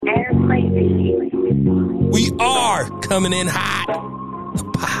We are Coming In Hot, the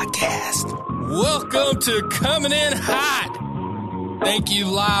podcast. Welcome to Coming In Hot. Thank you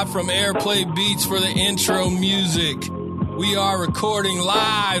live from Airplay Beats for the intro music. We are recording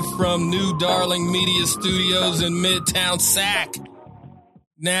live from New Darling Media Studios in Midtown Sac.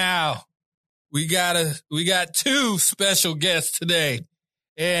 Now, we got two special guests today.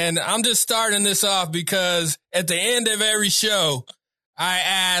 And I'm just starting this off because at the end of every show, I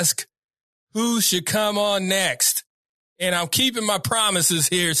ask who should come on next. And I'm keeping my promises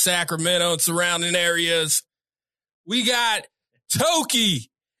here, Sacramento and surrounding areas. We got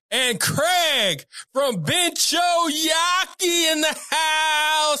Toki and Craig from Bencho Yaki in the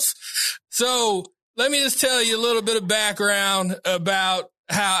house. So let me just tell you a little bit of background about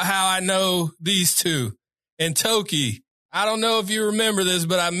how I know these two. And Toki, I don't know if you remember this,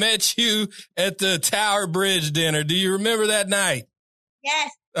 but I met you at the Tower Bridge dinner. Do you remember that night?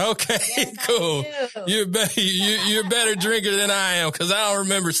 Yes. Okay, yes, cool. You're a better drinker than I am because I don't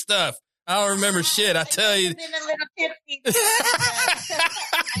remember stuff. I don't remember shit. I tell you. I've been a little tipsy.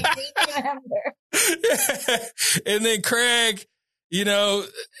 I do remember. And then Craig, you know,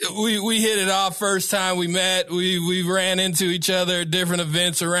 we hit it off first time we met. We ran into each other at different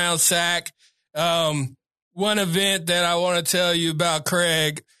events around SAC. One event that I want to tell you about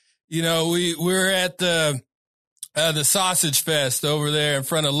Craig, you know, we were at the Sausage Fest over there in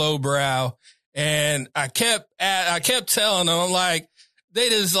front of Lowbrow, and I kept telling them, I'm like, they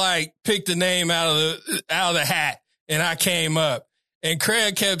just like picked the name out of the hat, and I came up, and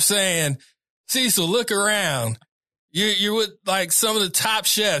Craig kept saying, Cecil, look around. You're with like some of the top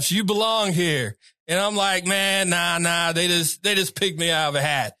chefs. You belong here. And I'm like, man, nah. They just picked me out of a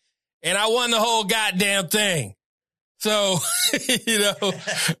hat. And I won the whole goddamn thing. So, you know,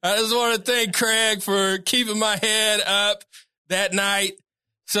 I just want to thank Craig for keeping my head up that night.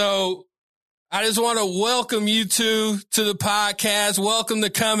 So I just want to welcome you two to the podcast. Welcome to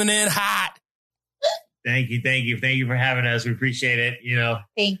Coming In Hot. Thank you for having us. We appreciate it. You know,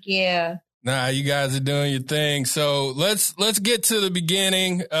 thank you. Nah, you guys are doing your thing. So let's get to the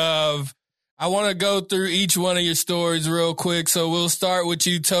beginning of, I want to go through each one of your stories real quick. So we'll start with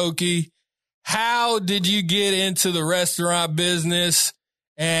you, Toki. How did you get into the restaurant business?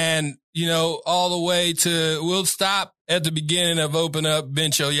 And, you know, all the way to, we'll stop at the beginning of Open Up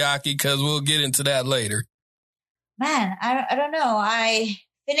Bencho Yaki because we'll get into that later. Man, I don't know. I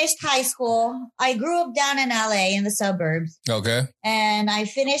finished high school. I grew up down in LA in the suburbs. Okay. And I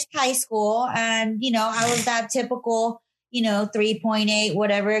finished high school and, you know, I was that typical, you know, 3.8,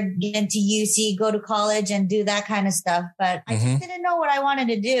 whatever, get into UC, go to college and do that kind of stuff. But I just didn't know what I wanted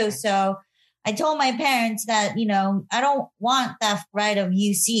to do. So I told my parents that, you know, I don't want that ride of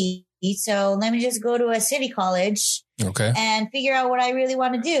UC. So let me just go to a city college and figure out what I really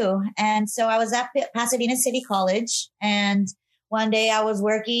want to do. And so I was at Pasadena City College. And one day I was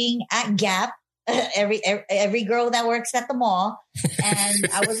working at Gap, every girl that works at the mall. And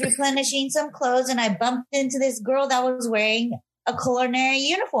I was replenishing some clothes and I bumped into this girl that was wearing a culinary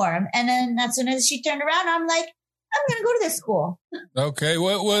uniform. And then as soon as she turned around, I'm like, I'm going to go to this school. Okay.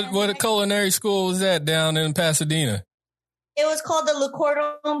 What culinary school was that down in Pasadena? It was called the Le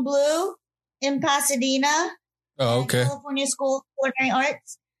Cordon Bleu in Pasadena. Oh, okay. California School of Culinary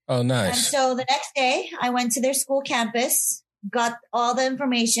Arts. Oh, nice. And so the next day I went to their school campus, got all the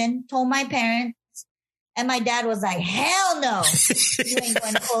information, told my parents, and my dad was like, hell no, you ain't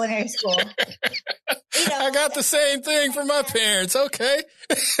going to culinary school. You know, I got the same thing from my parents. Okay.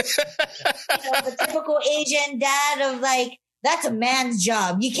 You know, the typical Asian dad of like, that's a man's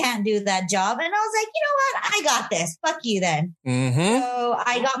job. You can't do that job. And I was like, you know what? I got this. Fuck you then. So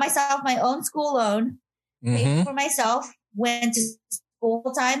I got myself my own school loan, paid for myself, went to school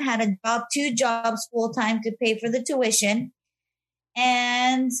full time, had a job, 2 jobs full time to pay for the tuition.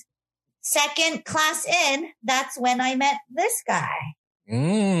 And second class in, that's when I met this guy.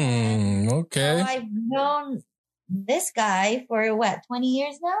 Okay. So I've known this guy for what, 20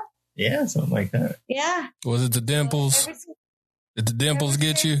 years now? Yeah, something like that. Yeah. Was it the dimples? Did the dimples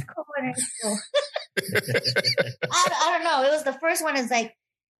get you? I don't know. It was the first one. It's like,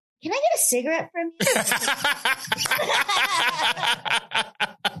 can I get a cigarette from you?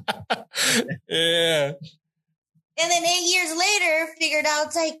 Yeah. And then 8 years later, figured out,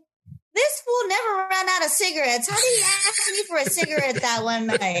 it's like, this fool never ran out of cigarettes. How did he ask me for a cigarette that one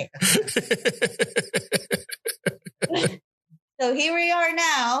night? So here we are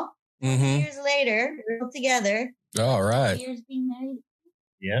now, years later, we're all together. All right. Years being married.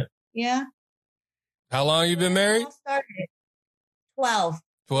 Yeah. Yeah. How long you been married? 12.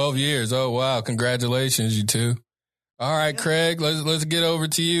 12 years. Oh, wow. Congratulations, you two. All right, Craig, let's get over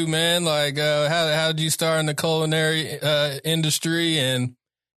to you, man. Like, how did you start in the culinary industry, and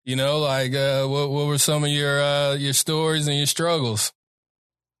what were some of your stories and your struggles?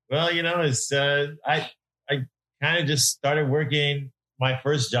 Well, it's I kind of just started working. My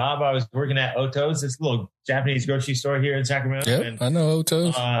first job, I was working at Oto's, this little Japanese grocery store here in Sacramento. Yeah, I know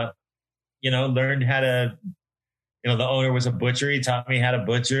Oto's. Learned how to. The owner was a butcher. He taught me how to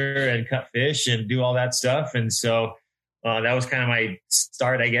butcher and cut fish and do all that stuff, and so. That was kind of my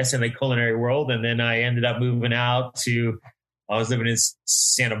start, I guess, in the culinary world. And then I ended up moving out I was living in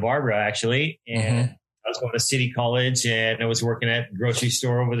Santa Barbara, actually. And I was going to City College and I was working at a grocery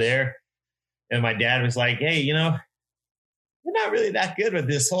store over there. And my dad was like, hey, you're not really that good with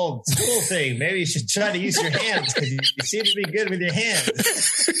this whole school thing. Maybe you should try to use your hands because you seem to be good with your hands.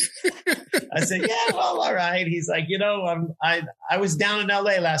 I said, yeah, well, all right. He's like, I was down in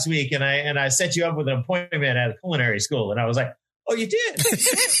LA last week and I set you up with an appointment at a culinary school. And I was like, oh, you did?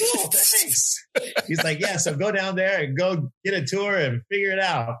 Cool, thanks. He's like, yeah, so go down there and go get a tour and figure it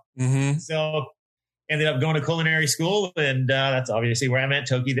out. Mm-hmm. So ended up going to culinary school, and that's obviously where I met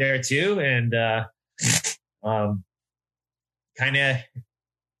Toki there too. And kind of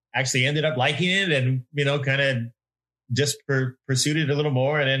actually ended up liking it and, kind of just pursued it a little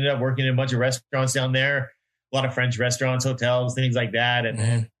more and ended up working in a bunch of restaurants down there, a lot of French restaurants, hotels, things like that. And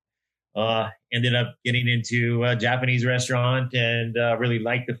then ended up getting into a Japanese restaurant and really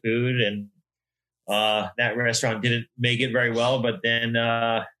liked the food. And that restaurant didn't make it very well, but then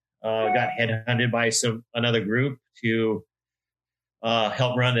got headhunted by another group to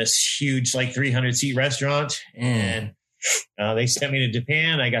help run this huge, like 300 seat restaurant. And they sent me to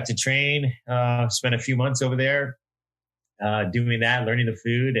Japan. I got to train, spent a few months over there doing that, learning the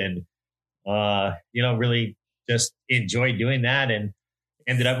food, and really just enjoyed doing that. And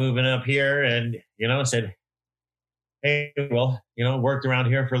ended up moving up here, and said, hey, well, worked around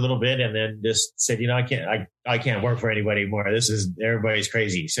here for a little bit, and then just said, I can't work for anybody anymore. Everybody's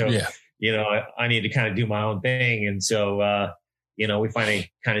crazy. So I need to kind of do my own thing. And so we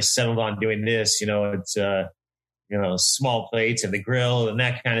finally kind of settled on doing this. It's small plates and the grill and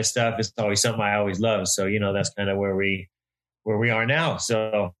that kind of stuff is always something I always love. So, that's kind of where we are now.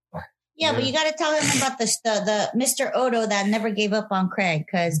 So, yeah, but you got to tell him about the Mr. Odo that never gave up on Craig,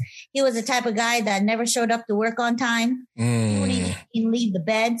 because he was the type of guy that never showed up to work on time. He wouldn't even leave the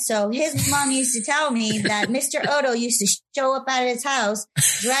bed. So his mom used to tell me that Mr. Odo used to show up at his house,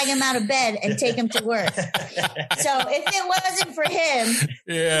 drag him out of bed, and take him to work. So if it wasn't for him,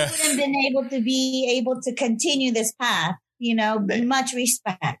 he wouldn't been able to continue this path. Much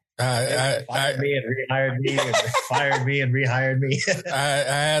respect. Fired me and rehired me and fired me and rehired me. I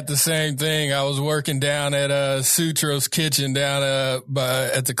had the same thing. I was working down at Sutro's Kitchen down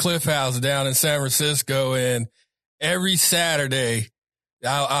at the Cliff House down in San Francisco, and every Saturday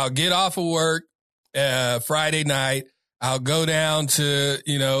I'll get off of work Friday night. I'll go down to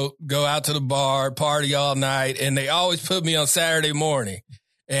go out to the bar, party all night, and they always put me on Saturday morning.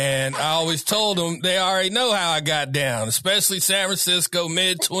 And I always told them they already know how I got down, especially San Francisco,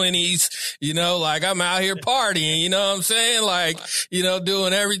 mid-20s, like I'm out here partying, you know what I'm saying? Like,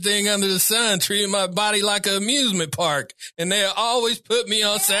 doing everything under the sun, treating my body like an amusement park. And they always put me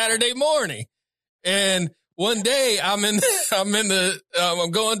on Saturday morning. And one day I'm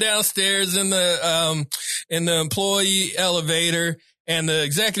going downstairs in the employee elevator, and the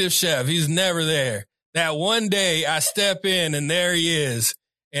executive chef, he's never there. That one day I step in and there he is.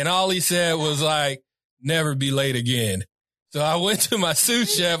 And all he said was like, never be late again. So I went to my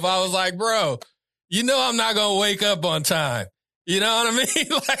sous chef. I was like, bro, I'm not going to wake up on time. You know what I mean?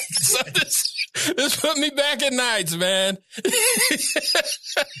 Like, so this put me back at nights, man. Exactly.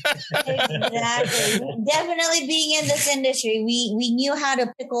 Definitely being in this industry, we knew how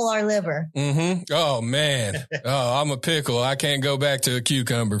to pickle our liver. Mm-hmm. Oh, man. Oh, I'm a pickle. I can't go back to a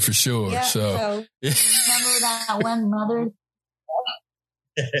cucumber for sure. Yeah, so remember that one mother?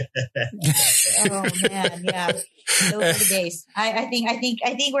 Oh man, yeah. Those were the days. I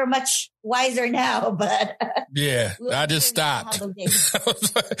think we're much wiser now, but yeah, I just stopped. I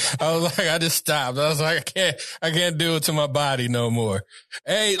was like, I just stopped. I was like, I can't do it to my body no more.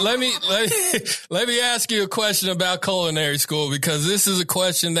 Hey, let me ask you a question about culinary school, because this is a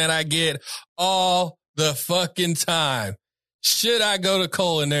question that I get all the fucking time. Should I go to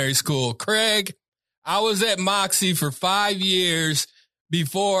culinary school? Craig, I was at Moxie for 5 years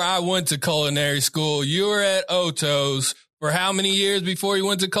before I went to culinary school. You were at Oto's for how many years before you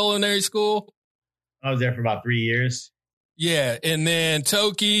went to culinary school? I was there for about 3 years. Yeah. And then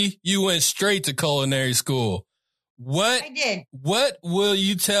Toki, you went straight to culinary school. What I did. What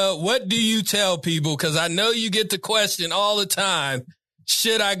do you tell people? Because I know you get the question all the time.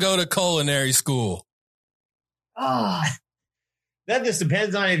 Should I go to culinary school? Oh, that just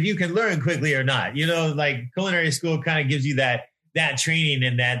depends on if you can learn quickly or not. You know, like culinary school kind of gives you that training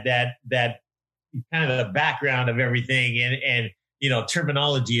and that kind of the background of everything and you know,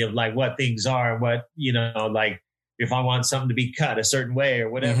 terminology of like what things are and what, you know, like if I want something to be cut a certain way or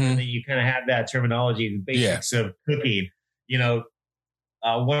whatever, then you kind of have that terminology, the basics of cooking. You know,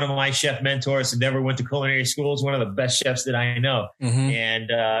 one of my chef mentors never went to culinary school, is one of the best chefs that I know. And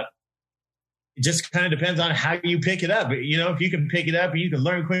it just kind of depends on how you pick it up. You know, if you can pick it up and you can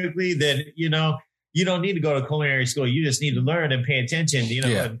learn quickly, then, you know, you don't need to go to culinary school. You just need to learn and pay attention, you know.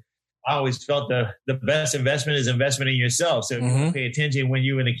 And I always felt the best investment is investment in yourself. So if you want to pay attention when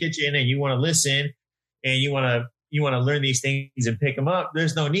you're in the kitchen and you want to listen and you want to learn these things and pick them up,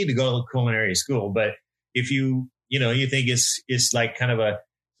 there's no need to go to culinary school. But if you think it's like kind of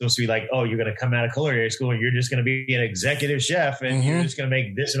supposed to be like, oh, you're going to come out of culinary school and you're just going to be an executive chef and you're just going to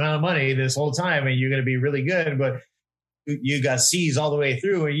make this amount of money this whole time and you're going to be really good, but you got C's all the way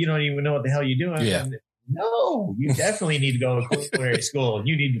through and you don't even know what the hell you're doing. Yeah. And no, you definitely need to go to culinary school and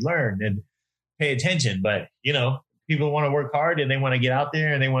you need to learn and pay attention. But, you know, people want to work hard and they want to get out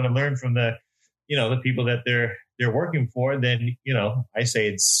there and they want to learn from the people that they're working for. Then, you know, I say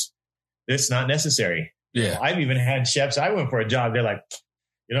it's not necessary. Yeah. You know, I've even had chefs. I went for a job. They're like,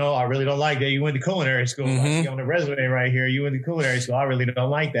 you know, I really don't like that you went to culinary school. I see on the resume right here, you went to culinary school. I really don't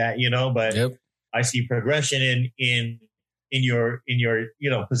like that, you know, but I see progression in your, you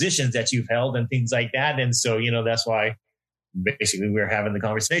know, positions that you've held and things like that. And so, you know, that's why basically we're having the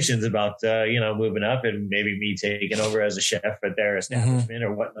conversations about, you know, moving up and maybe me taking over as a chef at their establishment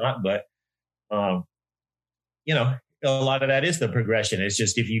or whatnot. But, you know, a lot of that is the progression. It's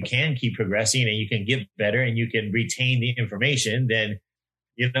just if you can keep progressing and you can get better and you can retain the information, then,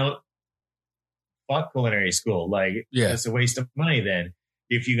 you know, fuck culinary school. Like, it's a waste of money then.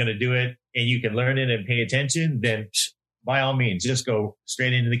 If you're going to do it and you can learn it and pay attention, then by all means, just go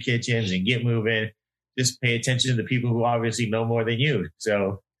straight into the kitchens and get moving. Just pay attention to the people who obviously know more than you.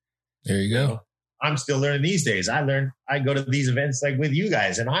 So there you go. You know, I'm still learning these days. I go to these events like with you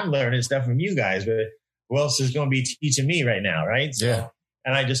guys and I'm learning stuff from you guys, but who else is going to be teaching me right now? Right. So,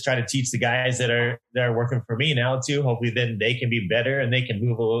 and I just try to teach the guys that are working for me now too. Hopefully then they can be better and they can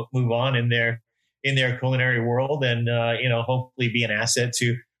move on in their culinary world and, you know, hopefully be an asset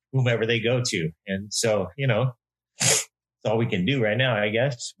to whomever they go to. And so, you know, that's all we can do right now, I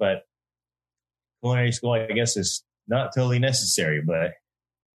guess. But culinary school, I guess, is not totally necessary. But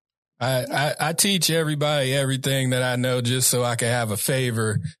I teach everybody everything that I know just so I can have a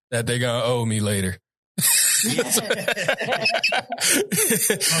favor that they're going to owe me later.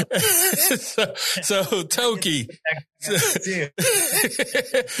 So Toki,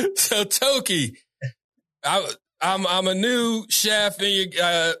 I'm a new chef and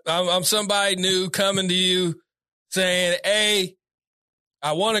I'm somebody new coming to you saying, hey,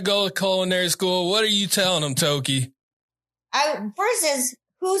 I want to go to culinary school. What are you telling them, Toki? First is,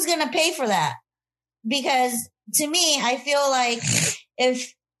 who's going to pay for that? Because to me, I feel like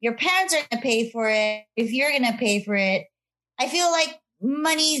if your parents are going to pay for it, if you're going to pay for it, I feel like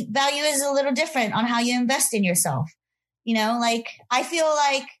money value is a little different on how you invest in yourself. You know, like I feel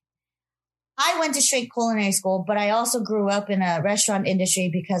like I went to straight culinary school, but I also grew up in a restaurant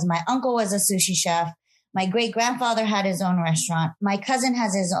industry because my uncle was a sushi chef. My great grandfather had his own restaurant. My cousin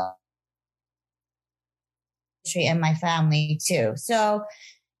has his own industry in my family too. So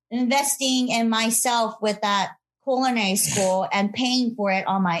investing in myself with that culinary school and paying for it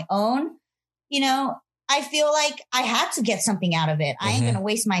on my own, you know, I feel like I had to get something out of it. I ain't going to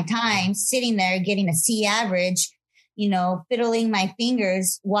waste my time sitting there getting a C average, you know, fiddling my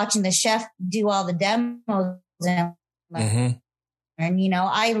fingers, watching the chef do all the demos. And, you know,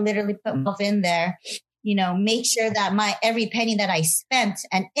 I literally put myself in there, you know, make sure that my every penny that I spent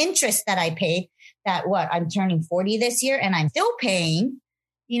and interest that I paid, that I'm turning 40 this year and I'm still paying,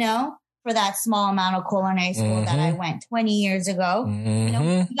 you know, for that small amount of culinary school that I went 20 years ago. You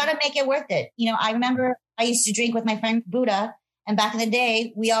know, you got to make it worth it. You know, I remember I used to drink with my friend Buddha, and back in the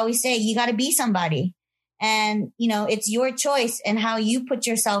day, we always say, you got to be somebody. And, you know, it's your choice and how you put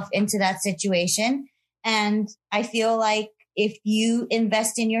yourself into that situation. And I feel like if you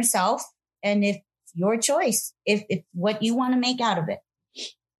invest in yourself and if it's your choice, if it's what you want to make out of it.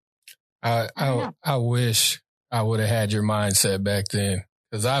 I wish I would have had your mindset back then.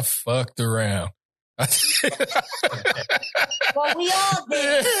 Because I fucked around. Well, we all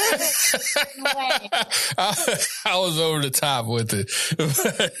did. I was over the top with it.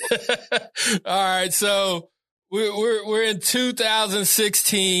 All right. So we're in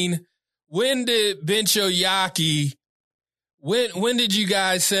 2016. When did Bencho Yaki? When did you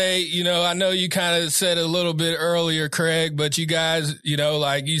guys say? You know, I know you kind of said a little bit earlier, Craig, but you guys, you know,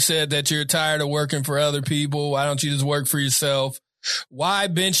 like you said that you're tired of working for other people. Why don't you just work for yourself? Why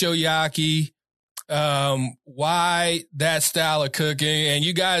Bencho Yaki? Why that style of cooking? And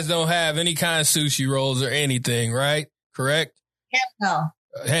you guys don't have any kind of sushi rolls or anything, right? Correct?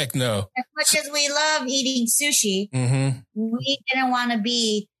 Heck no. As much as we love eating sushi, we didn't want to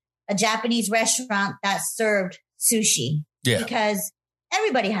be a Japanese restaurant that served sushi. Yeah. Because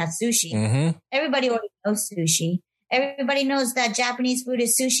everybody has sushi. Everybody already knows sushi. Everybody knows that Japanese food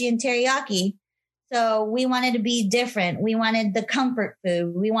is sushi and teriyaki. So we wanted to be different. We wanted the comfort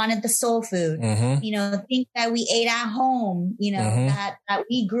food. We wanted the soul food. You know, things that we ate at home, you know, that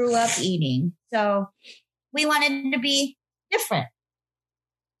we grew up eating. So we wanted to be different.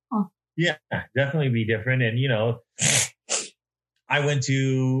 Yeah, definitely be different. And, you know, I went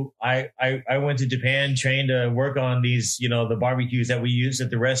to Japan, trained to work on these, you know, the barbecues that we use at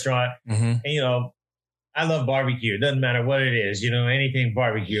the restaurant. And, you know, I love barbecue. It doesn't matter what it is, you know, anything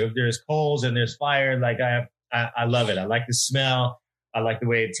barbecue. If there's coals and there's fire, like I love it. I like the smell. I like the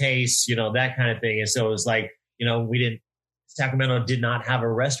way it tastes, you know, that kind of thing. And so it was like, you know, Sacramento did not have a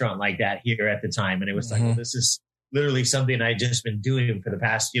restaurant like that here at the time. And it was like, well, this is literally something I'd just been doing for the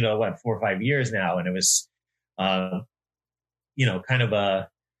past, you know, 4 or 5 years now. And it was, you know, kind of a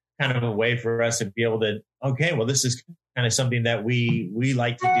way for us to be able to, okay, well, this is kind of something that we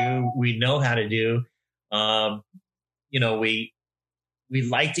like to do. We know how to do. You know, we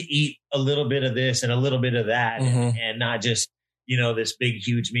like to eat a little bit of this and a little bit of that and not just, you know, this big,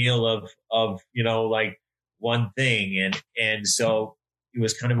 huge meal of, you know, like one thing. And so it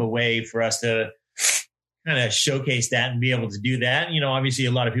was kind of a way for us to kind of showcase that and be able to do that. You know, obviously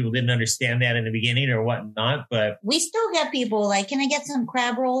a lot of people didn't understand that in the beginning or whatnot, but we still get people like, can I get some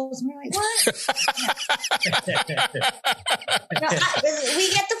crab rolls? And we're like, what?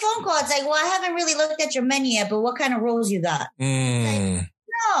 We get the phone call. It's like, well, I haven't really looked at your menu yet, but what kind of rolls you got? Like,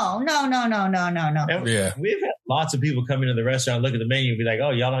 no. Yeah. We've had lots of people come into the restaurant, look at the menu and be like,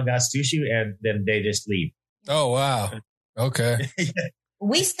 oh, y'all don't got sushi. And then they just leave. Oh, wow. Okay.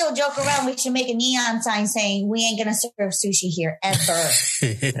 We still joke around. We should make a neon sign saying we ain't going to serve sushi here ever.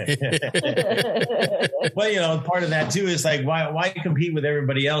 Well, you know, part of that too is like, why compete with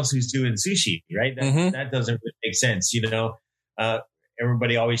everybody else who's doing sushi, right? That doesn't really make sense. You know,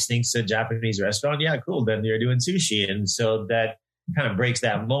 everybody always thinks a Japanese restaurant. Yeah, cool. Then you're doing sushi. And so that kind of breaks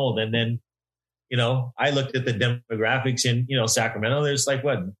that mold. And then, you know, I looked at the demographics in, you know, Sacramento. There's like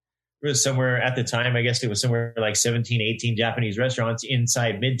there was somewhere at the time, I guess it was somewhere like 17, 18 Japanese restaurants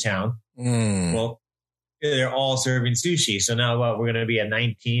inside Midtown. Well, they're all serving sushi. So now we're going to be at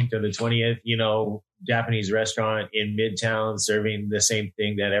 19th or the 20th, you know, Japanese restaurant in Midtown serving the same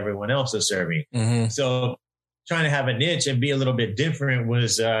thing that everyone else is serving. So trying to have a niche and be a little bit different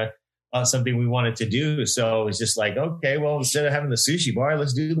was something we wanted to do. So it's just like, okay, well, instead of having the sushi bar,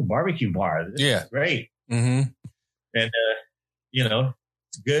 let's do the barbecue bar. This is great. And, you know,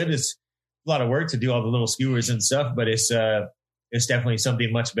 it's good. It's a lot of work to do all the little skewers and stuff, but it's definitely something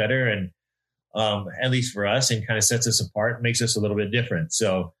much better. And at least for us, and kind of sets us apart, makes us a little bit different.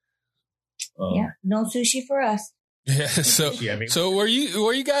 So no sushi for us. Yeah. So were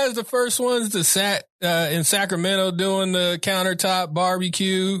you guys the first ones to in Sacramento doing the countertop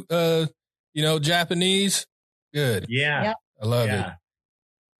barbecue? You know, Japanese. Good. Yeah. Yep. I love it.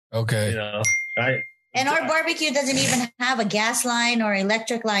 Okay. You know, and our barbecue doesn't even have a gas line or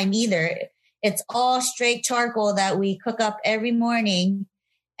electric line either. It's all straight charcoal that we cook up every morning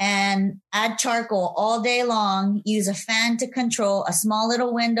and add charcoal all day long, use a fan to control, a small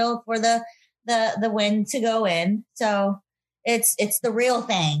little window for the wind to go in. So it's the real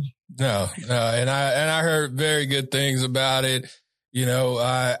thing. No. And I heard very good things about it. You know,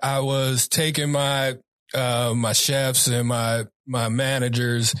 I was taking my chefs and my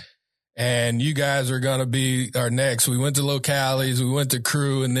managers, and you guys are going to be our next. We went to Localities, we went to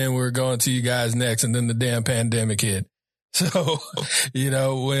Crew, and then we're going to you guys next. And then the damn pandemic hit. So, you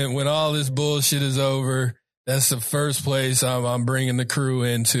know, when all this bullshit is over, that's the first place I'm bringing the Crew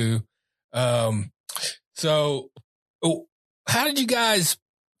into. So how did you guys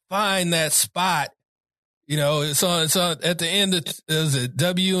find that spot? You know, it's on at the end of, is it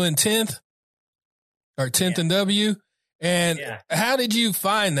W and 10th or 10th and W? And how did you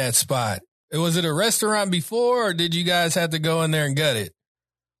find that spot? Was it a restaurant before, or did you guys have to go in there and gut it?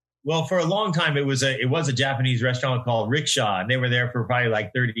 Well, for a long time, it was a Japanese restaurant called Rickshaw, and they were there for probably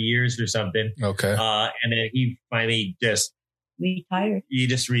like 30 years or something. Okay. And then he finally just retired. You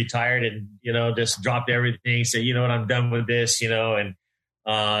just retired and, just dropped everything. Said, you know what, I'm done with this, and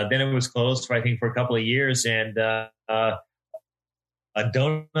then it was closed for, I think, for a couple of years. And a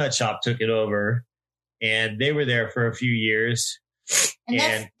donut shop took it over, and they were there for a few years.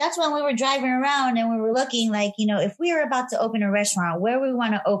 And that's when we were driving around and we were looking like, if we were about to open a restaurant, where we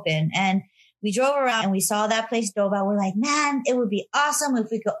want to open. And we drove around and we saw that place, Doba. We're like, man, it would be awesome if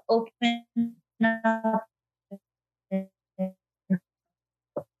we could open up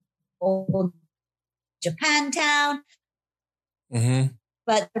old Japantown. Mm-hmm.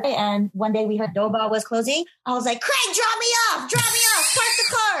 And one day we heard Doba was closing. I was like, Craig, drop me off, park the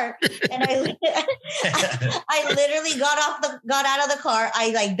car. And I literally got out of the car. I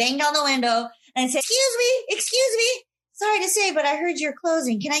like banged on the window and said, excuse me. Sorry to say, but I heard you're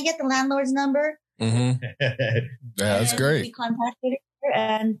closing. Can I get the landlord's number? Mm-hmm. Yeah, that's great. We contacted her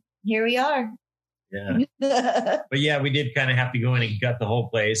and here we are. Yeah. But yeah, we did kind of have to go in and gut the whole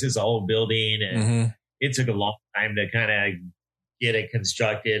place. It's a whole building, and it took a long time to kind of get it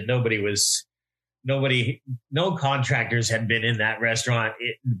constructed. No contractors had been in that restaurant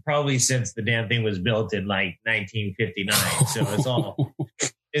probably since the damn thing was built in like 1959. So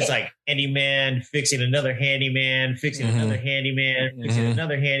it's like handyman fixing another handyman, fixing another handyman, fixing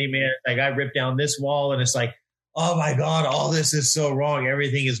another handyman. Like, I ripped down this wall and it's like, oh my God, all this is so wrong.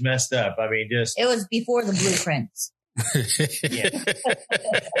 Everything is messed up. I mean, it was before the blueprints.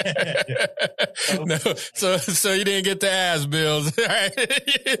 No, so you didn't get the as builds, right?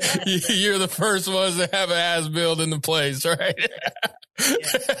 You're the first ones to have an as build in the place, right?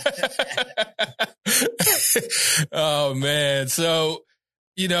 Oh man. So,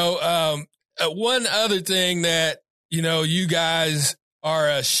 one other thing that, you guys are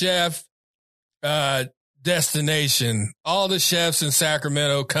a chef, destination. All the chefs in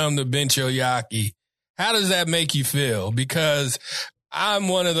Sacramento come to Benchoyaki. How does that make you feel? Because I'm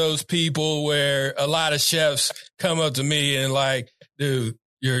one of those people where a lot of chefs come up to me and like, dude,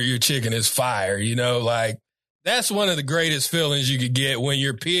 your chicken is fire. Like, that's one of the greatest feelings you could get when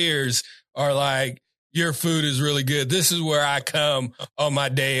your peers are like, your food is really good. This is where I come on my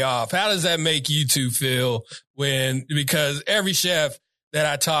day off. How does that make you two feel because every chef that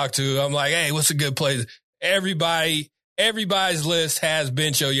I talk to, I'm like, hey, what's a good place? Everybody's list has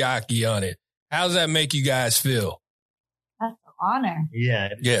Benchoyaki on it. How does that make you guys feel? That's an honor. Yeah.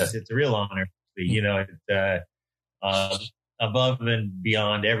 It's a real honor. It's above and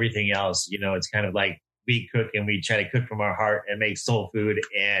beyond everything else. It's kind of like we cook and we try to cook from our heart and make soul food.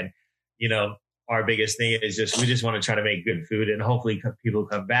 And, our biggest thing is we just want to try to make good food, and hopefully people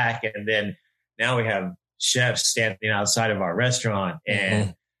come back. And then now we have chefs standing outside of our restaurant,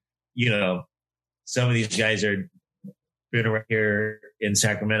 and, some of these guys are been around here in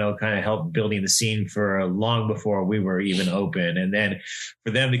Sacramento, kind of helped building the scene for long before we were even open. And then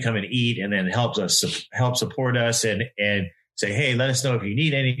for them to come and eat and then help support us and say, hey, let us know if you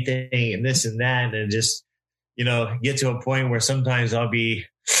need anything and this and that. And just, get to a point where sometimes I'll be,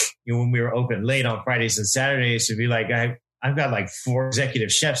 when we were open late on Fridays and Saturdays, to be like, I've got like 4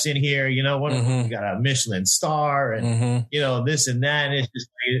 executive chefs in here, one of them got a Michelin star and, this and that. And it's just,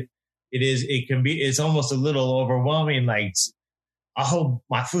 it's almost a little overwhelming. Like, I hope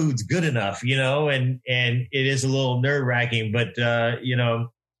my food's good enough, and it is a little nerve wracking, but,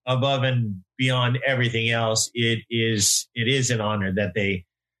 above and beyond everything else, it is an honor that they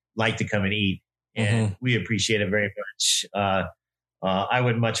like to come and eat, and we appreciate it very much. I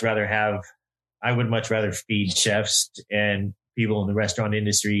would much rather feed chefs and people in the restaurant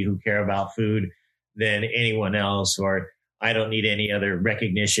industry who care about food than anyone else, or I don't need any other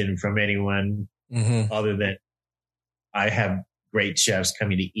recognition from anyone other than I have great chefs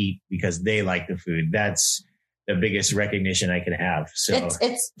coming to eat because they like the food. That's the biggest recognition I can have. So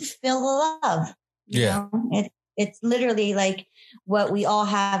it's feel the love. It's literally like what we all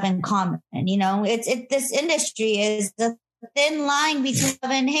have in common. This industry is the thin line between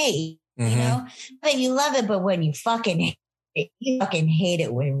love and hate. But you love it, but when you fucking hate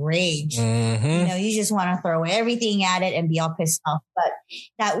it with rage. You just want to throw everything at it and be all pissed off. But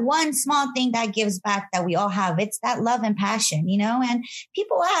that one small thing that gives back that we all have, it's that love and passion, and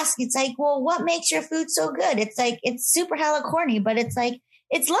people ask, it's like, well, what makes your food so good? It's like, it's super hella corny, but it's like,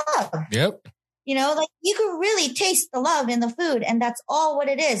 it's love. Yep. Like you can really taste the love in the food, and that's all what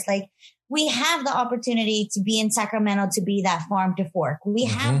it is. Like, we have the opportunity to be in Sacramento, to be that farm to fork. We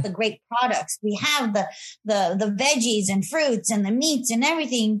have the great products. We have the veggies and fruits and the meats and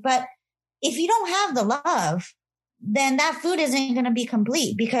everything. But if you don't have the love, then that food isn't going to be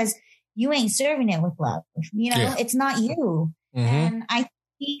complete because you ain't serving it with love. It's not you. And I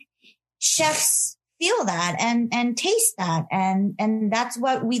think chefs feel that and taste that. And that's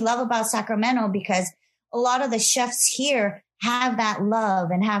what we love about Sacramento, because a lot of the chefs here have that love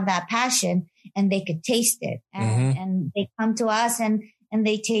and have that passion, and they could taste it. And they come to us and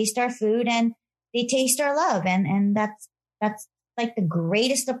they taste our food and they taste our love. And that's like the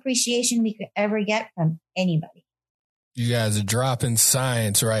greatest appreciation we could ever get from anybody. You guys are dropping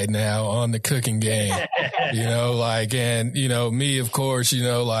science right now on the cooking game, you know, like, and, you know, me, of course, you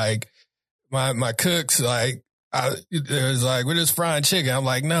know, like my cooks, like, there's like, we're just frying chicken. I'm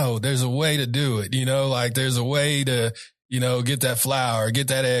like, no, there's a way to do it. You know, like there's a way to, you know, get that flour, get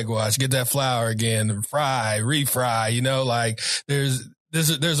that egg wash, get that flour again, fry, refry, you know, like there's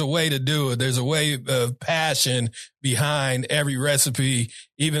a way to do it. There's a way of passion behind every recipe,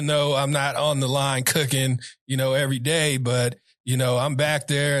 even though I'm not on the line cooking, you know, every day, but, you know, I'm back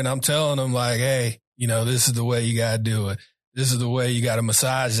there and I'm telling them like, hey, you know, this is the way you got to do it. This is the way you got to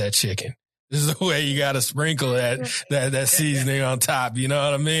massage that chicken. This is the way you got to sprinkle that seasoning on top. You know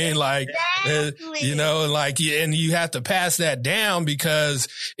what I mean? Like, exactly. You know, like, and you have to pass that down, because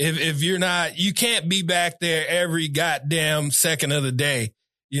if you're not, you can't be back there every goddamn second of the day.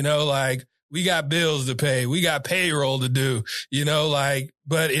 You know, like, we got bills to pay. We got payroll to do, you know, like,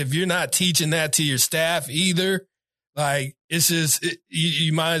 but if you're not teaching that to your staff either, like, it's just,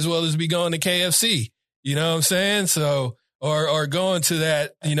 you might as well just be going to KFC. You know what I'm saying? So, or going to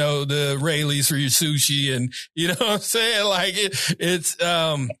that, you know, the Rayleigh's for your sushi, and you know what I'm saying? Like it's,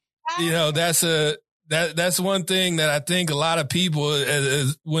 you know, that's one thing that I think a lot of people,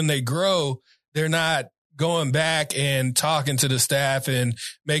 when they grow, they're not going back and talking to the staff and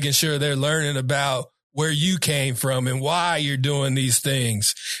making sure they're learning about where you came from and why you're doing these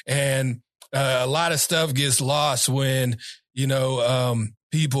things. And a lot of stuff gets lost when, you know,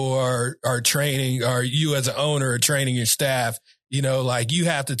 people are training, or you as an owner are training your staff, you know, like you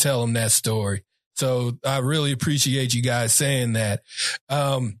have to tell them that story. So I really appreciate you guys saying that.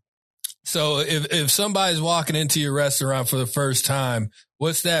 So if somebody's walking into your restaurant for the first time,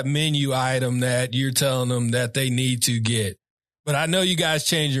 what's that menu item that you're telling them that they need to get? But I know you guys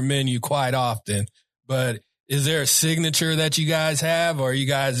change your menu quite often, but is there a signature that you guys have, or are you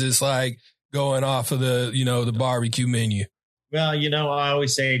guys just like going off of the, you know, the barbecue menu? Well, you know, I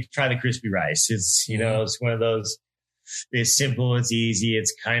always say try the crispy rice. It's, you know, it's one of those, it's simple, it's easy.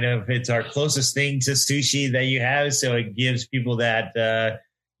 It's kind of, it's our closest thing to sushi that you have. So it gives people that,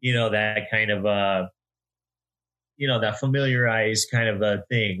 you know, that kind of, you know, that familiarized kind of a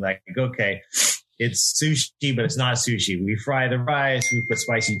thing. Like, okay, it's sushi, but it's not sushi. We fry the rice, we put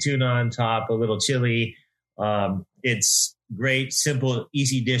spicy tuna on top, a little chili. It's great, simple,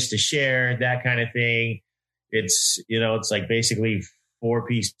 easy dish to share, that kind of thing. It's, you know, it's like basically 4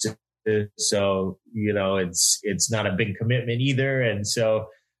 pieces. So, you know, it's not a big commitment either. And so,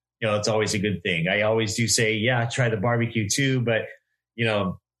 you know, it's always a good thing. I always do say, yeah, try the barbecue too, but, you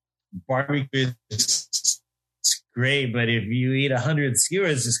know, barbecue is great, but if you eat 100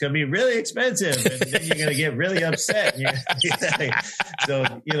 skewers, it's going to be really expensive, and then you're going to get really upset. So,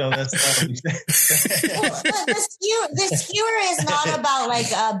 you know, that's what we say. Well, the skewer is not about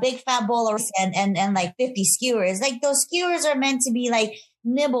like a big fat bowl and like 50 skewers. Like those skewers are meant to be like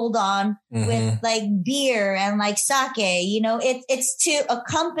nibbled on with like beer and like sake. You know, it's to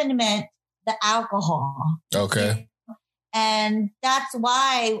accompaniment the alcohol. Okay. And that's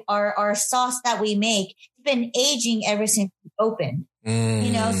why our sauce that we make has been aging ever since we opened.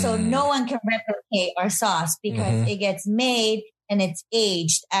 You know, so no one can replicate our sauce because it gets made and it's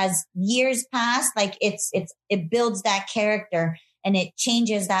aged. As years pass, like it builds that character and it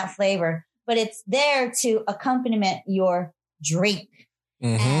changes that flavor. But it's there to accompaniment your drink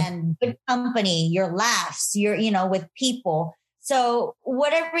and good company, your laughs, you know, with people. So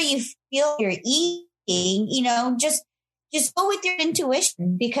whatever you feel you're eating, you know, just go with your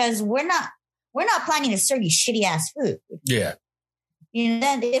intuition, because we're not planning to serve you shitty ass food. Yeah. You know,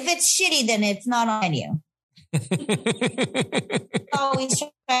 then if it's shitty, then it's not on you. Always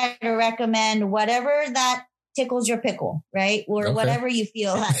try to recommend whatever that tickles your pickle, right? Or whatever you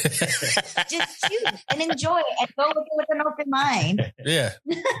feel like. Just choose and enjoy it and go with an open mind. Yeah.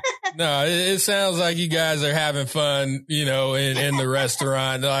 No, it sounds like you guys are having fun, you know, in the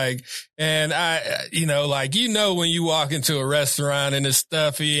restaurant. Like, and you know, like, you know, when you walk into a restaurant and it's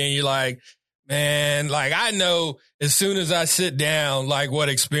stuffy and you're like, man, like, I know as soon as I sit down, like, what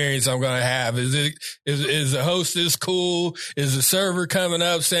experience I'm going to have. Is the hostess cool? Is the server coming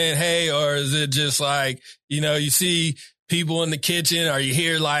up saying, hey, or is it just like, you know, you see people in the kitchen, or you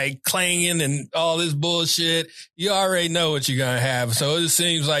hear like clanging and all this bullshit? You already know what you're going to have. So it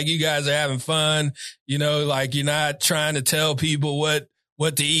seems like you guys are having fun, you know, like you're not trying to tell people what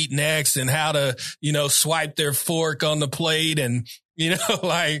what to eat next and how to, swipe their fork on the plate. And,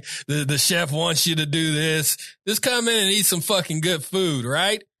 like the chef wants you to do this. Just come in and eat some fucking good food,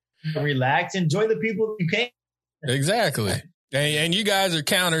 right? Relax, enjoy the people you can. Exactly. And you guys are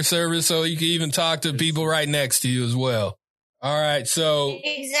counter service, so you can even talk to people right next to you as well. All right, so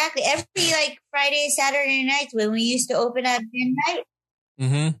exactly every Friday, Saturday nights when we used to open at midnight.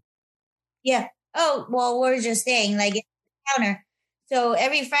 Mm-hmm. Yeah. Oh well, we're just saying it's a counter. So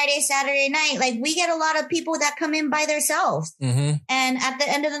every Friday, Saturday night, we get a lot of people that come in by themselves, mm-hmm. and at the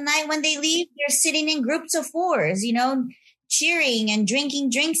end of the night when they leave, they're sitting in groups of fours, cheering and drinking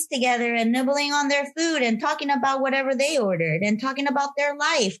drinks together and nibbling on their food and talking about whatever they ordered and talking about their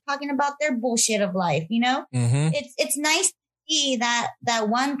life, talking about their bullshit of life. Mm-hmm. It's nice to see that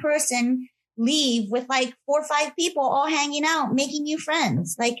one person leave with 4 or 5 people all hanging out, making new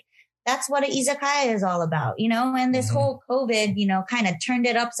friends. That's what an izakaya is all about, and this mm-hmm. whole COVID, kind of turned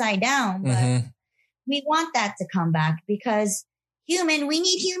it upside down. But mm-hmm. we want that to come back because we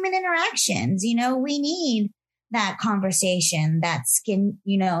need human interactions. We need that conversation, that skin,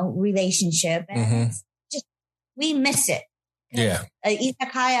 relationship. And mm-hmm. it's just, we miss it. Yeah. An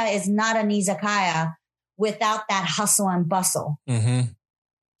izakaya is not an izakaya without that hustle and bustle. Mm-hmm.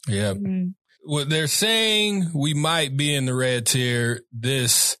 Yeah. Mm-hmm. Well, they're saying we might be in the red tier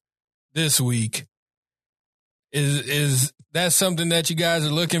this week. Is that something that you guys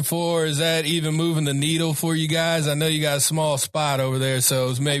are looking for? Is that even moving the needle for you guys? I know you got a small spot over there, so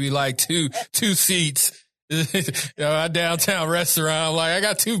it's maybe two seats. A downtown restaurant, I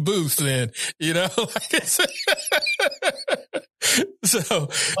got 2 booths then, so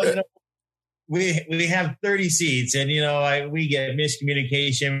we have 30 seats and, we get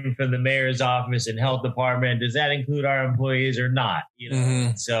miscommunication from the mayor's office and health department. Does that include our employees or not?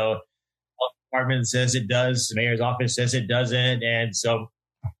 Mm-hmm. So health department says it does. The mayor's office says it doesn't. And so,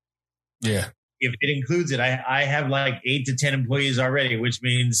 yeah. If it includes it, I have 8 to 10 employees already, which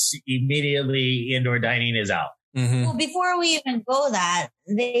means immediately indoor dining is out. Mm-hmm. Well, before we even go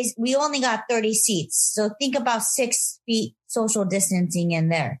we only got 30 seats. So think about 6 feet social distancing in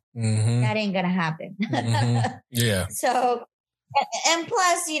there. Mm-hmm. That ain't going to happen. Mm-hmm. Yeah. So, and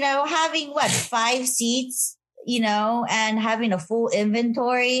plus, having 5 seats, and having a full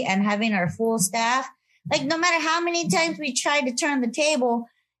inventory and having our full staff, no matter how many times we tried to turn the table,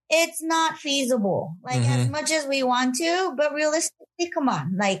 it's not feasible, mm-hmm. as much as we want to, but realistically, come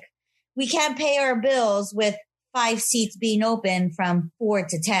on, we can't pay our bills with 5 seats being open from 4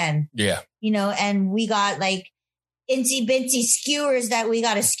 to 10. Yeah. And we got incy bincy skewers that we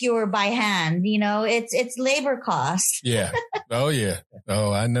got to skewer by hand. It's labor cost. Yeah. Oh yeah.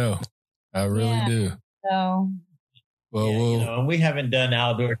 Oh, I know. I really do. So, well, we haven't done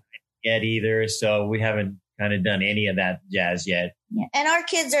outdoor yet either. So we haven't kind of done any of that jazz yet. Yeah. And our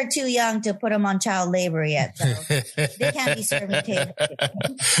kids are too young to put them on child labor yet. So they can't be serving tables.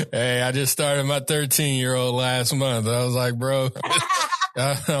 Hey, I just started my 13-year-old last month. I was like, bro,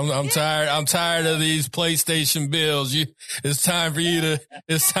 I'm tired. I'm tired of these PlayStation bills. It's time for you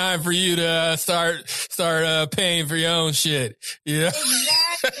to start paying for your own shit. Exactly.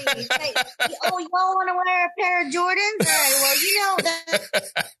 Y'all want to wear a pair of Jordans? All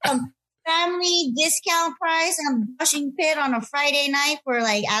right. Well, family discount price and a brushing pit on a Friday night for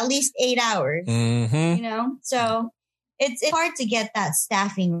at least 8 hours. Mm-hmm. So it's hard to get that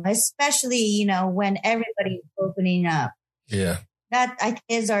staffing, especially, when everybody's opening up. Yeah. That I think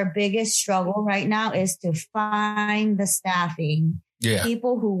is our biggest struggle right now is to find the staffing. Yeah.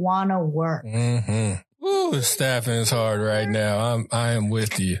 People who want to work. Mm-hmm. Ooh, staffing is hard right now. I am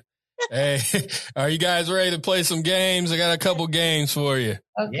with you. Hey, are you guys ready to play some games? I got a couple games for you.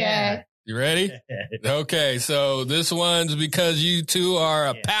 Okay. Yeah. You ready? Okay, so this one's because you two are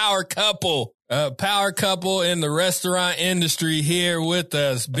a power couple in the restaurant industry here with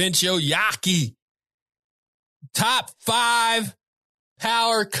us. Bencho Yaki. Top 5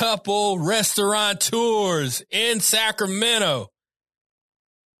 power couple restaurateurs in Sacramento.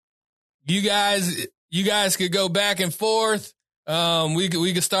 You guys could go back and forth. We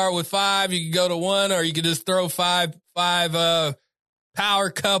could start with 5. You could go to 1, or you could just throw five power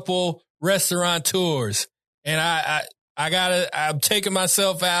couple restaurateurs. And I'm taking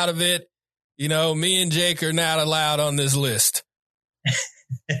myself out of it. Me and Jake are not allowed on this list.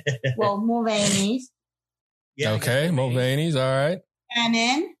 Well, Mulvaney's. Yeah, okay, Mulvaney's, all right.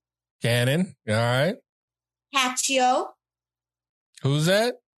 Cannon. All right. Caccio. Who's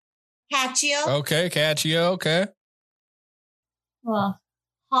that? Caccio. Okay, Caccio, okay. Well,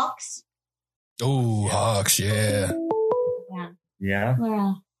 Hawks. Ooh, Hawks, yeah. Yeah.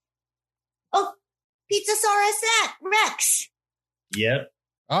 Oh, Pizza Rex. Yep.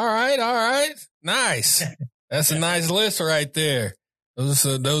 All right. Nice. That's a nice list right there.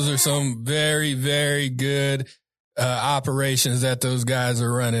 Those are some very, very good operations that those guys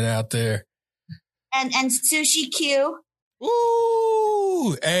are running out there. And Sushi Q.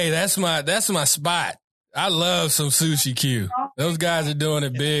 Ooh, hey, that's my spot. I love some Sushi Q. Those guys are doing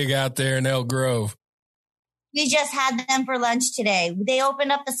it big out there in Elk Grove. We just had them for lunch today. They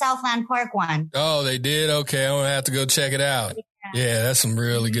opened up the Southland Park one. Oh, they did? Okay, I'm going to have to go check it out. Yeah, that's some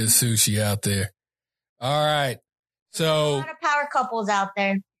really good sushi out there. All right. So there's a lot of power couples out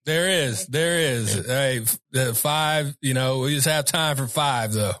there. There is. Hey, 5, we just have time for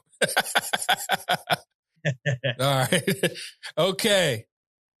 5 though. All right. Okay.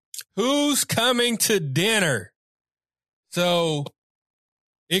 Who's coming to dinner? So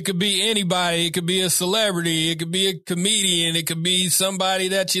it could be anybody. It could be a celebrity. It could be a comedian. It could be somebody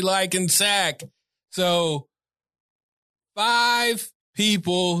that you like in SAC. So 5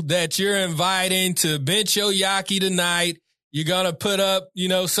 people that you're inviting to Bencho Yaki tonight. You're going to put up,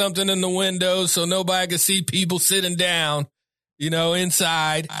 something in the window so nobody can see people sitting down,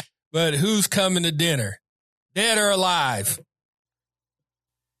 inside. But who's coming to dinner? Dead or alive?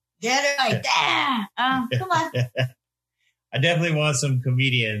 Dead or alive. Come on. I definitely want some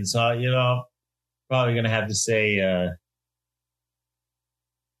comedians. So, probably going to have to say, I'd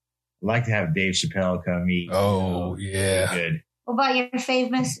like to have Dave Chappelle come eat. Oh, yeah. Good. What about your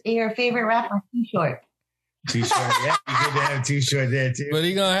favorite rapper, Too Short? Too Short, yeah. You good to have Too Short there, too. But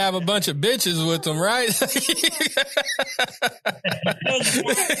he going to have a bunch of bitches with him, right?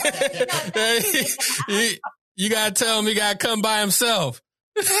 You got to tell him he got to come by himself.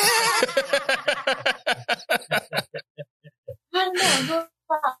 No,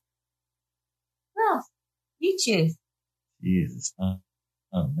 you choose. Jesus. Oh,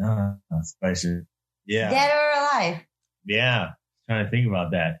 no. That's special. Yeah. Dead or alive? Yeah. Trying to think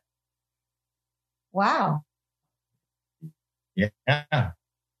about that. Wow. Yeah. I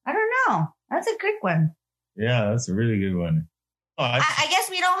don't know. That's a good one. Yeah, that's a really good one. Oh, I guess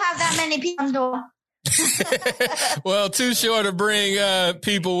we don't have that many people. Well, Too Short to bring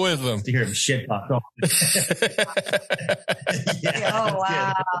people with them. To hear him shit talk. Oh,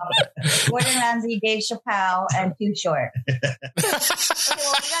 wow. Gordon Ramsay, Dave Chappelle, and Too Short. Okay,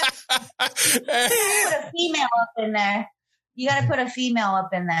 well, you gotta put a female up in there. You got to put a female up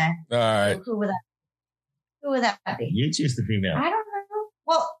in there. All right. Who would that be? You choose the female. I don't know.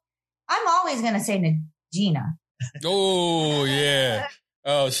 Well, I'm always going to say Nagina. Oh, yeah.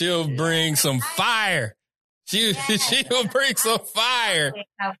 Oh, she'll bring some fire. She'll bring some fire.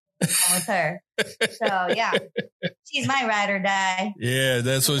 With her. So, yeah. She's my ride or die. Yeah,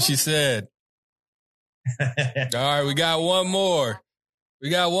 that's what she said. All right, we got one more. We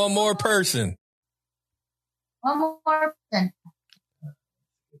got one more person. One more person.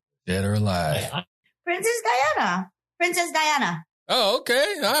 Dead or alive? Princess Diana. Oh,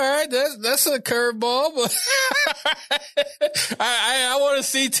 okay. All right. That's a curveball, but I want to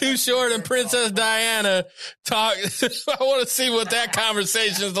see Too Short and Princess Diana talk. I want to see what that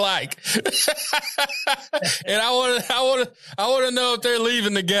conversation is like. And I want to know if they're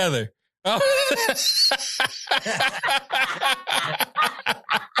leaving together. You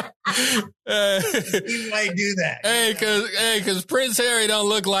might do that. Cause Prince Harry don't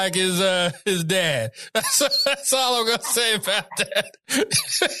look like his dad. That's all I'm gonna say about that.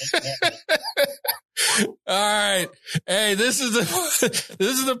 All right. Hey, this is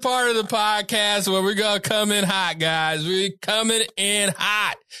the part of the podcast where we're gonna come in hot, guys. We're coming in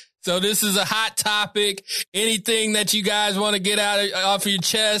hot. So this is a hot topic. Anything that you guys want to get off of your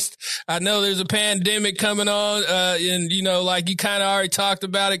chest. I know there's a pandemic coming on, and like you kind of already talked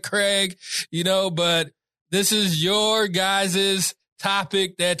about it, Craig, but this is your guys'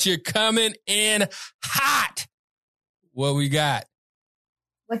 topic that you're coming in hot. What we got?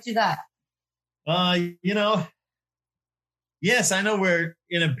 What you got? Yes, I know we're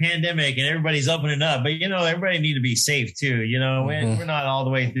in a pandemic and everybody's opening up, but everybody need to be safe too. We're not all the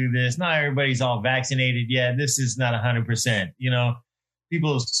way through this. Not everybody's all vaccinated yet. This is not 100%.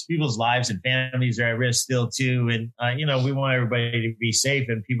 People's lives and families are at risk still too. And, we want everybody to be safe,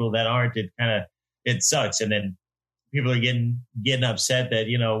 and people that aren't, it sucks. And then people are getting upset that,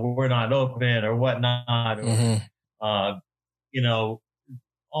 we're not open or whatnot, or,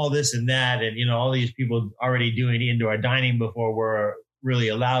 all this and that. And, all these people already doing indoor dining before we're really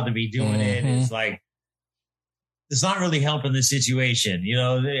allowed to be doing it. It's like, it's not really helping the situation.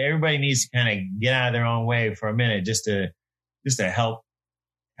 Everybody needs to kind of get out of their own way for a minute just to help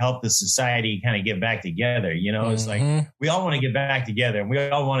help the society kind of get back together. You know, it's like we all want to get back together and we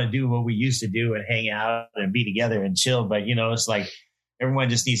all want to do what we used to do and hang out and be together and chill. But, you know, it's like everyone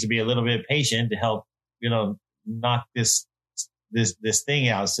just needs to be a little bit patient to help, you know, knock this thing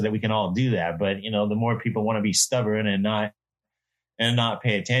out so that we can all do that. But, you know, the more people want to be stubborn and not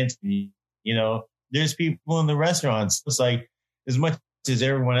pay attention, you know, there's people in the restaurants. It's like as much as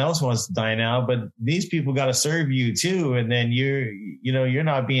everyone else wants to dine out, but these people got to serve you too. And then you're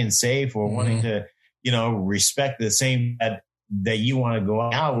not being safe or wanting to, you know, respect the same that you want to go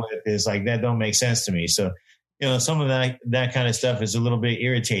out with. Is like, that don't make sense to me. So, you know, some of that kind of stuff is a little bit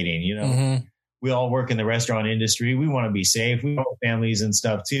irritating. You know, we all work in the restaurant industry. We want to be safe. We have families and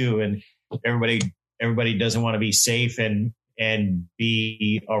stuff too. And everybody doesn't want to be safe and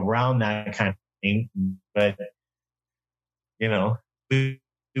be around that kind of thing. But, you know, we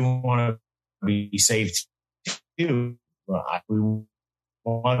want to be safe too. We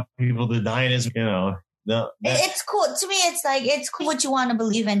want people to dine as, you know. It's cool. To me, it's like, it's cool what you want to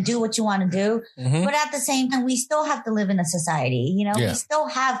believe and do what you want to do. But at the same time, we still have to live in a society, you know, we still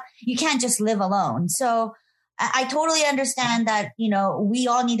have, you can't just live alone. So I totally understand that, you know, we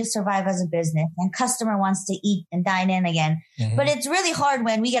all need to survive as a business and customer wants to eat and dine in again. But it's really hard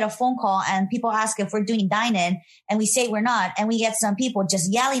when we get a phone call and people ask if we're doing dine in and we say we're not. And we get some people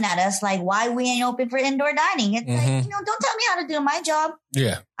just yelling at us like, why we ain't open for indoor dining. It's like, you know, don't tell me how to do my job.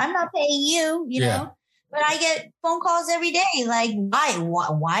 Yeah. I'm not paying you, you know. But I get phone calls every day. Like,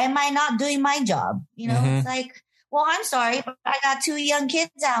 why am I not doing my job? You know, it's like, well, I'm sorry, but I got 2 young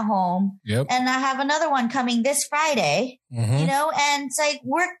kids at home and I have another one coming this Friday, you know, and it's like,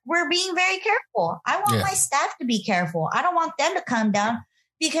 we're being very careful. I want my staff to be careful. I don't want them to come down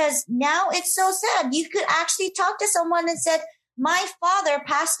because now it's so sad. You could actually talk to someone and said, my father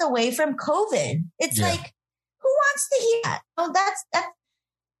passed away from COVID. It's like, who wants to hear that? Oh, that's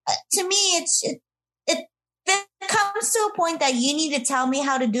to me, it comes to a point that you need to tell me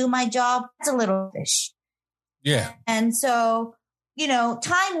how to do my job. It's a little fish. Yeah. And so, you know,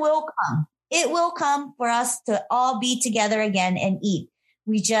 time will come. It will come for us to all be together again and eat.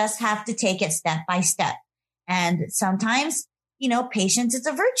 We just have to take it step by step. And sometimes, you know, patience is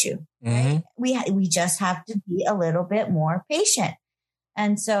a virtue. Right? We just have to be a little bit more patient.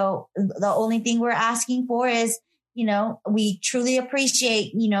 And so the only thing we're asking for is, you know, we truly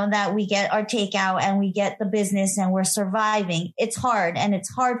appreciate, you know, that we get our takeout and we get the business and we're surviving. It's hard and it's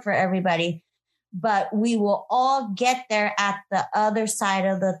hard for everybody, but we will all get there at the other side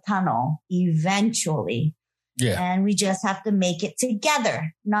of the tunnel eventually. Yeah. And we just have to make it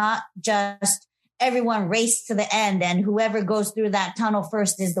together, not just everyone race to the end and whoever goes through that tunnel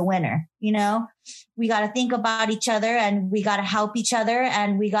first is the winner. You know, we got to think about each other and we got to help each other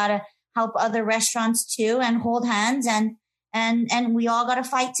and we got to help other restaurants too and hold hands and we all got to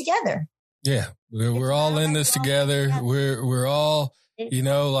fight together. Yeah. We're all in this together. We're all, you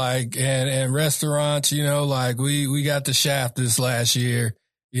know, like, and restaurants, you know, like we got the Shaft this last year.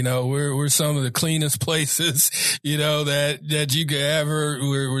 You know, we're some of the cleanest places, you know, that you could ever,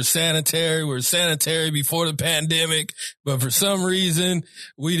 we're sanitary. We're sanitary before the pandemic, but for some reason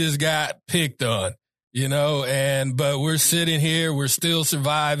we just got picked on, you know, but we're sitting here. We're still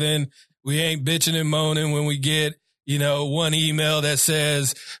surviving. We ain't bitching and moaning when we get, you know, one email that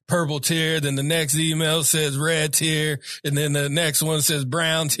says purple tier, then the next email says red tier, and then the next one says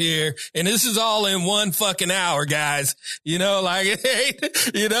brown tier. And this is all in 1 fucking hour, guys. You know, like,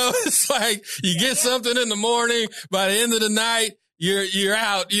 you know, it's like you get something in the morning, by the end of the night, you're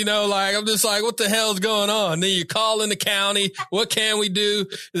out, you know, like, I'm just like, what the hell's going on? Then you call in the county. What can we do?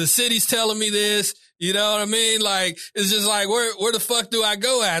 The city's telling me this. You know what I mean? Like, it's just like, where the fuck do I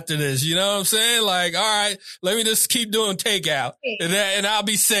go after this? You know what I'm saying? Like, all right, let me just keep doing takeout and I'll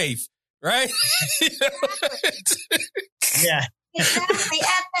be safe. Right? Yeah. Exactly.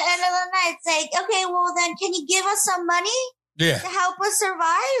 At the end of the night, it's like, okay, well then can you give us some money? Yeah. To help us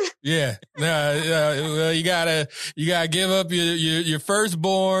survive? Yeah. Well, you gotta give up your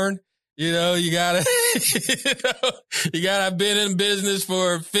firstborn. You know, you gotta have been in business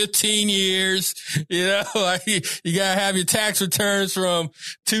for 15 years. You know, like you gotta have your tax returns from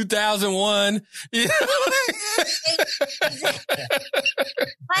 2001. You know?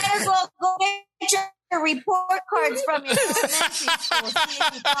 Might as well go get your report cards from your elementary school, see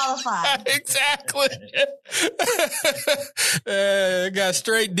if you qualify. Exactly. Got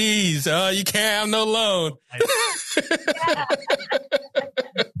straight D's. You can't have no loan.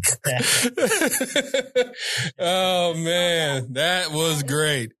 Oh man, that was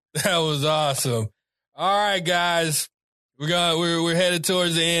great. That was awesome. All right, guys, we're headed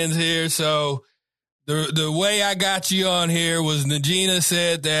towards the ends here. So the way I got you on here was Najina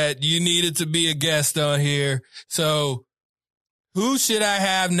said that you needed to be a guest on here. So who should I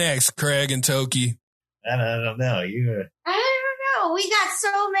have next, Craig and Toki? I don't know. I don't know. We got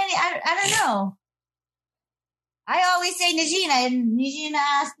so many. I don't know. I always say Najina, and Najina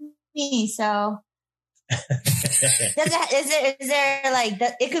asked me. So is there like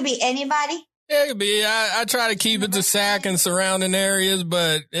it could be anybody? Yeah, it could be. I try to keep it to Sac and surrounding areas,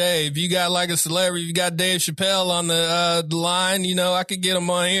 but hey, if you got like a celebrity, you got Dave Chappelle on the line, I could get him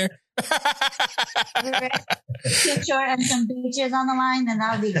on here. Picture and some beaches on the line, then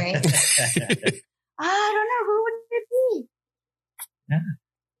that would be great. I don't know, who would it be?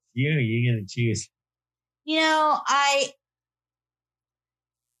 You get to choose.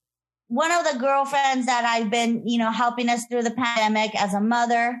 One of the girlfriends that I've been, helping us through the pandemic as a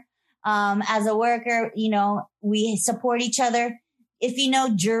mother, as a worker, we support each other. If you know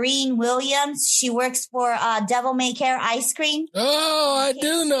Jareen Williams, she works for Devil May Care Ice Cream. Oh, I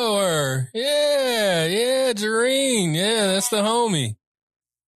do know her. Yeah, Jareen. Yeah, that's the homie.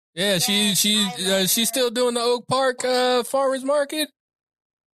 Yeah, she's still doing the Oak Park Farmers Market.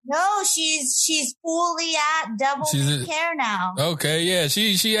 No, she's fully at Devil May Care now. Okay, yeah,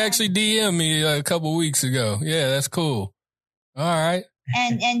 she actually DM'd me a couple weeks ago. Yeah, that's cool. All right.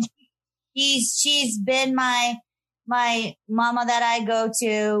 And she's been my mama that I go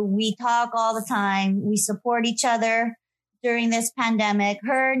to. We talk all the time. We support each other during this pandemic.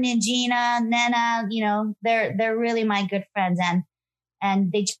 Her, Najina, Nena, they're really my good friends.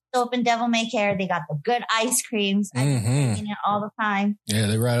 And they just opened Devil May Care. They got the good ice creams. I've been eating it all the time. Yeah,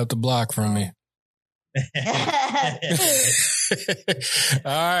 they're right up the block from me. All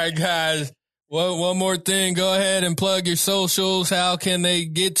right, guys. One more thing. Go ahead and plug your socials. How can they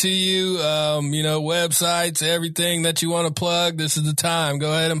get to you? Websites, everything that you want to plug. This is the time.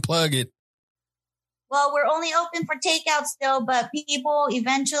 Go ahead and plug it. Well, we're only open for takeout still, but people,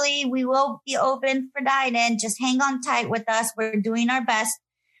 eventually we will be open for dine-in. Just hang on tight with us. We're doing our best.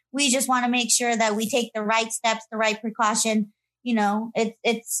 We just want to make sure that we take the right steps, the right precaution. We don't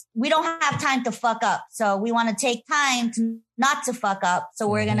have time to fuck up. So we want to take time not to fuck up. So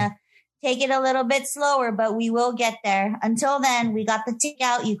we're going to take it a little bit slower, but we will get there. Until then, we got the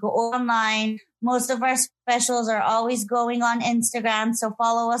takeout. You go online. Most of our specials are always going on Instagram. So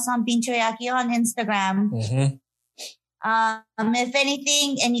follow us on Binchoyaki on Instagram. If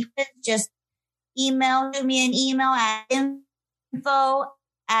anything, and you could just email me an email at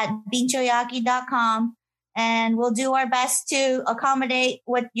info@binchoyaki.com, and we'll do our best to accommodate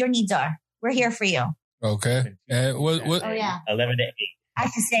what your needs are. We're here for you. Okay. And what? Oh yeah. 11 to 8. I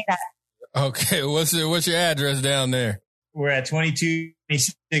can say that. Okay. What's your address down there? We're at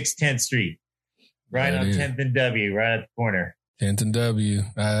 2226 10th Street. Right on 10th and W, right at the corner. 10th and W.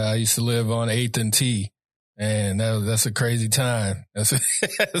 I used to live on 8th and T. And that's a crazy time. That's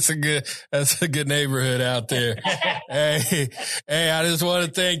a good neighborhood out there. Hey, I just want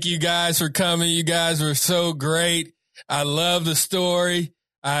to thank you guys for coming. You guys were so great. I love the story.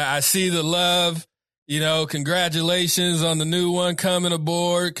 I see the love. Congratulations on the new one coming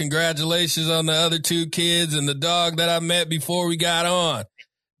aboard. Congratulations on the other 2 kids and the dog that I met before we got on.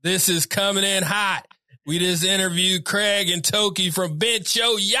 This is Coming In Hot. We just interviewed Craig and Toki from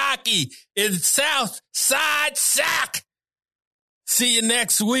Binchoyaki in South Side Sac. See you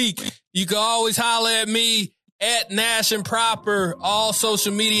next week. You can always holler at me at Nash and Proper, all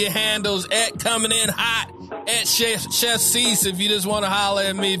social media handles at Coming In Hot, at Chef Cease if you just want to holler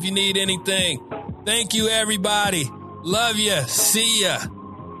at me if you need anything. Thank you, everybody. Love you. See ya.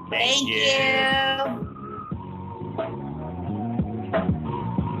 Thank you.